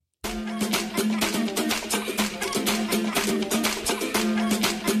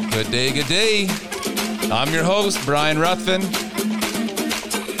Good day, good day. I'm your host, Brian Ruthven.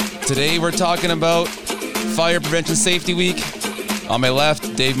 Today we're talking about Fire Prevention Safety Week. On my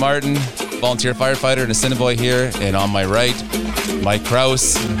left, Dave Martin, volunteer firefighter in Assiniboia here. And on my right, Mike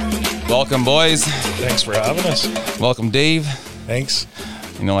Kraus. Welcome, boys. Thanks for having us. Welcome, Dave. Thanks.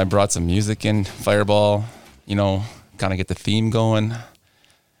 You know, I brought some music in, Fireball, kind of get the theme going.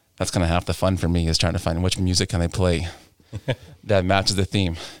 That's kind of half the fun for me, is trying to find which music can I play that matches the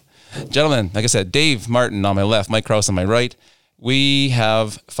theme. Gentlemen, like I said, Dave Martin on my left, Mike Kraus on my right. We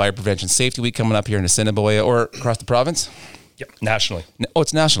have Fire Prevention Safety Week coming up here in Assiniboia or across the province. Yep, nationally. Oh,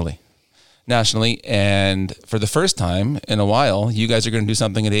 it's nationally. And for the first time in a while, you guys are going to do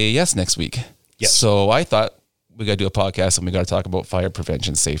something at AAS next week. Yes. So I thought we got to do a podcast and we got to talk about Fire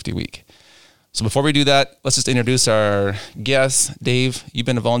Prevention Safety Week. So before we do that, let's just introduce our guests. Dave, you've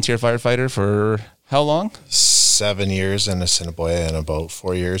been a volunteer firefighter for how long? 7 years in Assiniboia and about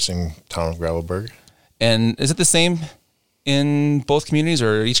 4 years in town of Gravelbourg. And is it the same in both communities,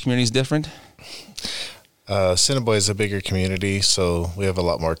 or each community is different? Assiniboia is a bigger community, so we have a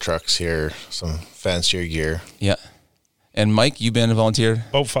lot more trucks here, some fancier gear. Yeah. And Mike, you've been a volunteer?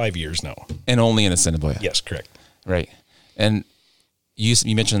 About 5 years now. And only in Assiniboia? Yes, correct. Right. And you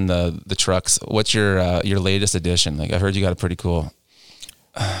mentioned the trucks. What's your latest addition? Like, I heard you got a pretty cool...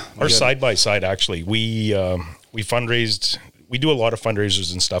 Our side-by-side, actually, we fundraised. We do a lot of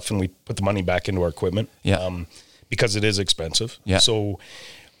fundraisers and stuff, and we put the money back into our equipment. Yeah. Because it is expensive. Yeah. So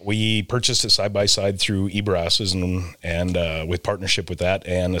we purchased a side-by-side through eBrasses and with partnership with that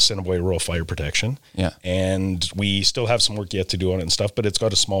and Assiniboia Rural Fire Protection. Yeah. And we still have some work yet to do on it and stuff, but it's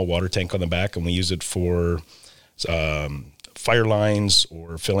got a small water tank on the back, and we use it for fire lines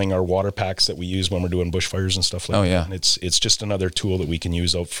or filling our water packs that we use when we're doing bushfires and stuff like that. Oh, yeah. And it's just another tool that we can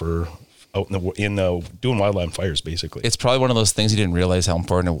use out in the doing wildland fires, basically. It's probably one of those things you didn't realize how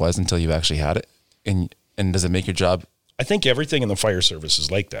important it was until you actually had it. And does it make your job? I think everything in the fire service is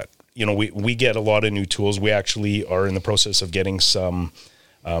like that. We get a lot of new tools. We actually are in the process of getting some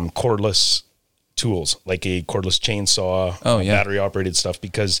cordless tools, like a cordless chainsaw, battery operated stuff,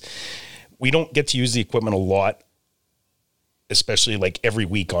 because we don't get to use the equipment a lot, especially like every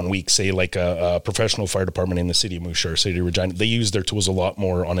week on week, say like a professional fire department in the city of Moose Jaw, city of Regina, they use their tools a lot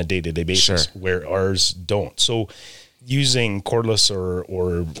more on a day-to-day basis, where ours don't. So using cordless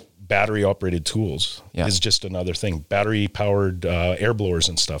or battery operated tools is just another thing. Battery powered air blowers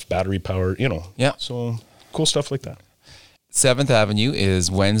and stuff, battery powered, so cool stuff like that. 7th Avenue is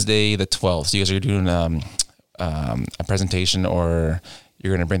Wednesday the 12th. So you guys are doing a presentation, or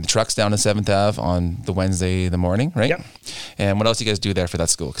you're going to bring the trucks down to 7th Ave on the Wednesday the morning, right? Yeah. And what else do you guys do there for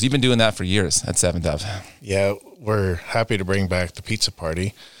that school? Because you've been doing that for years at 7th Ave. Yeah, we're happy to bring back the pizza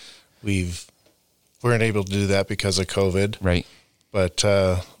party. We weren't able to do that because of COVID. Right. But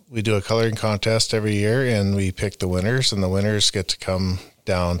we do a coloring contest every year, and we pick the winners, and the winners get to come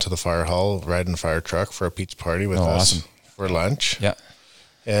down to the fire hall, ride in the fire truck for a pizza party with us for lunch. Yeah.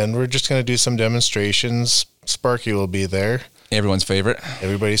 And we're just going to do some demonstrations. Sparky will be there. Everyone's favorite.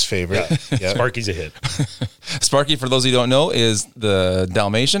 Everybody's favorite. Yeah. Sparky's a hit. Sparky, for those of you who don't know, is the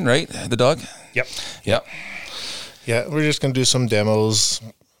Dalmatian, right? The dog? Yep. Yep. Yeah, we're just going to do some demos.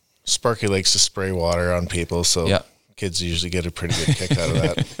 Sparky likes to spray water on people, so kids usually get a pretty good kick out of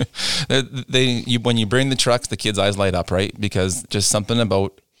that. When you bring the trucks, the kids' eyes light up, right? Because just something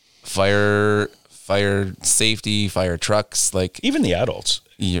about fire safety, fire trucks, like... Even the adults.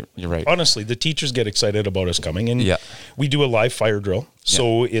 You're right. Honestly, the teachers get excited about us coming, and we do a live fire drill.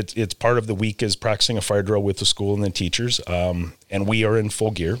 So it's part of the week is practicing a fire drill with the school and the teachers. And we are in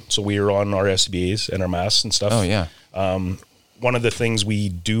full gear. So we are on our SBAs and our masks and stuff. Oh, yeah. One of the things we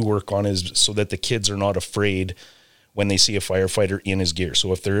do work on is so that the kids are not afraid when they see a firefighter in his gear.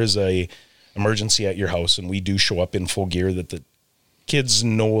 So if there is a emergency at your house and we do show up in full gear, that the kids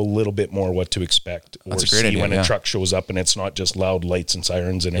know a little bit more what to expect or see idea, when a truck shows up, and it's not just loud lights and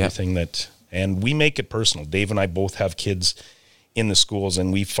sirens and everything and we make it personal. Dave and I both have kids in the schools,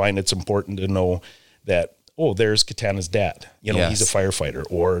 and we find it's important to know that, there's Katana's dad, he's a firefighter,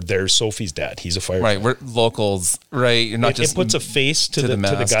 or there's Sophie's dad, he's a firefighter. Right. We're locals, right? You're not just... It puts a face to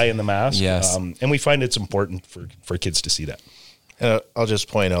the guy in the mask. Yes. And we find it's important for kids to see that. And I'll just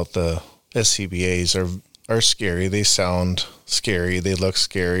point out the SCBAs are scary. They sound scary. They look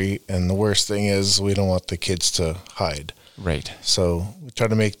scary. And the worst thing is we don't want the kids to hide. Right. So we try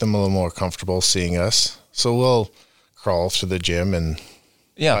to make them a little more comfortable seeing us. So we'll crawl to the gym and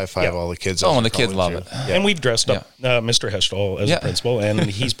high-five all the kids. Oh, and the kids love it. Yeah. And we've dressed up Mr. Hestall as a principal, and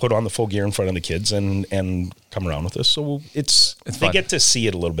he's put on the full gear in front of the kids and come around with us. So they get to see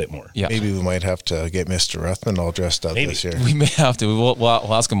it a little bit more. Yeah. Maybe we might have to get Mr. Ruthman all dressed up this year. We may have to.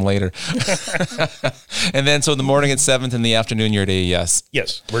 We'll ask him later. And then, so the morning at 7th, in the afternoon, you're at AES.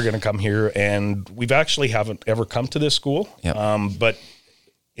 Yes, we're going to come here, and we've actually haven't ever come to this school. Yep. But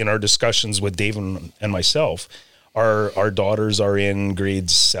in our discussions with Dave and myself, our daughters are in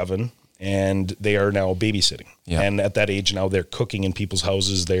grades 7, and they are now babysitting. Yeah. And at that age now, they're cooking in people's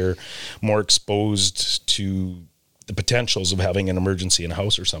houses. They're more exposed to the potentials of having an emergency in a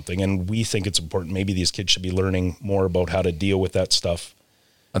house or something. And we think it's important. Maybe these kids should be learning more about how to deal with that stuff.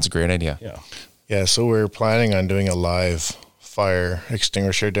 That's a great idea. Yeah. Yeah. So we're planning on doing a live fire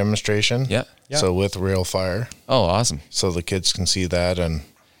extinguisher demonstration. Yeah. So with real fire. Oh, awesome. So the kids can see that and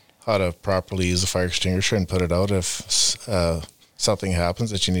how to properly use a fire extinguisher and put it out if something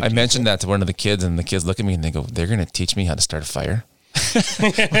happens that you need. I mentioned that to one of the kids, and the kids look at me and they go, "They're going to teach me how to start a fire."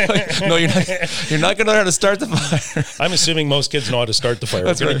 Like, no, you're not going to learn how to start the fire. I'm assuming most kids know how to start the fire.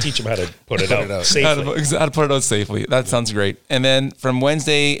 We're going to teach them how to put it out safely. How to put it out safely. That sounds great. And then from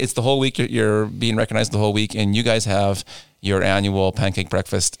Wednesday, it's the whole week. You're being recognized the whole week, and you guys have your annual pancake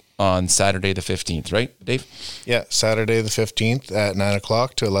breakfast on Saturday the 15th, right, Dave? Yeah, Saturday the 15th at 9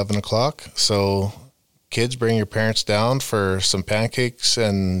 o'clock to 11 o'clock. So kids, bring your parents down for some pancakes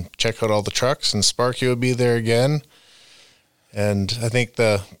and check out all the trucks, and Sparky will be there again. And I think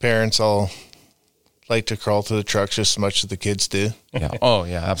the parents all like to crawl to the trucks just as much as the kids do. Yeah. Oh,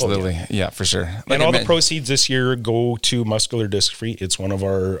 yeah, absolutely. Yeah, for sure. Like, and all the proceeds this year go to Muscular Dystrophy. It's one of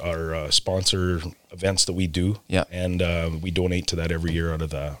our sponsor events that we do. Yeah. And we donate to that every year out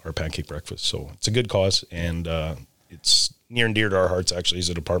of our pancake breakfast. So it's a good cause, and it's near and dear to our hearts, actually, as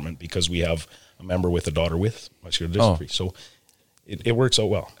a department, because we have a member with a daughter with muscular dystrophy. So it works out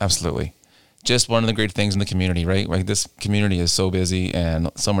well. Absolutely. Just one of the great things in the community, right? Like, this community is so busy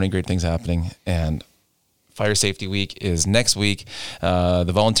and so many great things happening. And Fire Safety Week is next week.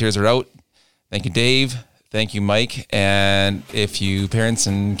 The volunteers are out. Thank you, Dave. Thank you, Mike. And if you parents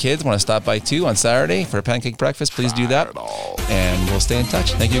and kids want to stop by too on Saturday for a pancake breakfast, please do that. And we'll stay in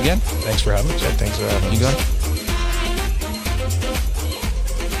touch. Thank you again. Thanks for having me. Thanks for having me. You got it.